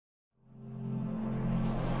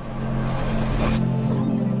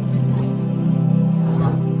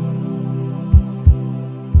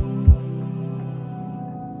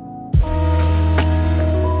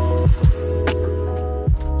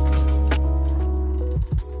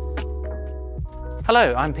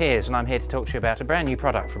Hello, I'm Piers and I'm here to talk to you about a brand new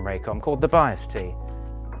product from Raycom called the Bias-Tee.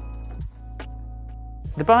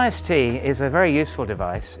 The Bias-Tee is a very useful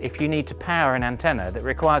device if you need to power an antenna that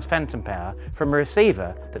requires phantom power from a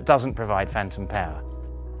receiver that doesn't provide phantom power.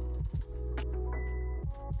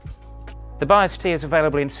 The Bias-Tee is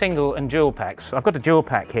available in single and dual packs. I've got a dual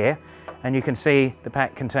pack here and you can see the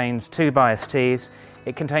pack contains 2 Bias-Tees.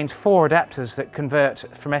 It contains 4 adapters that convert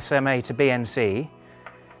from SMA to BNC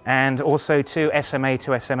and also 2 SMA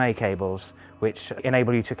to SMA cables which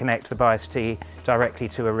enable you to connect the Bias-Tee directly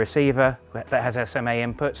to a receiver that has SMA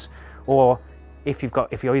inputs, or if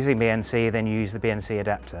you're using BNC, then you use the BNC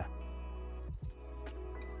adapter.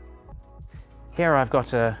 Here I've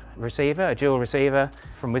got a receiver, a dual receiver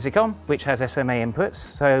from Raycom, which has SMA inputs.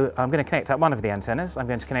 So I'm going to connect up one of the antennas. I'm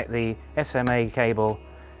going to connect the SMA cable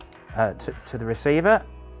to the receiver,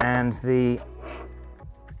 and the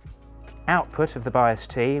output of the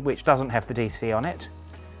Bias-Tee, which doesn't have the DC on it.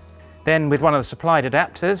 Then with one of the supplied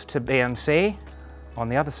adapters to BNC on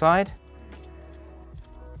the other side,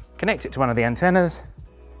 connect it to one of the antennas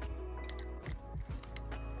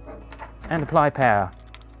and apply power.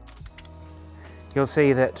 You'll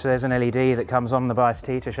see that there's an LED that comes on the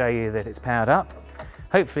Bias-Tee to show you that it's powered up.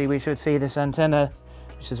 Hopefully we should see this antenna,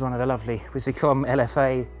 which is one of the lovely Raycom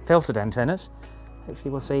LFA filtered antennas.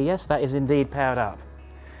 Hopefully we'll see, yes, that is indeed powered up.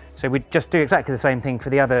 So we just do exactly the same thing for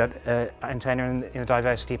the other antenna in the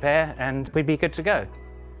diversity pair and we'd be good to go.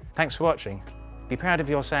 Thanks for watching. Be proud of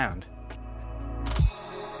your sound.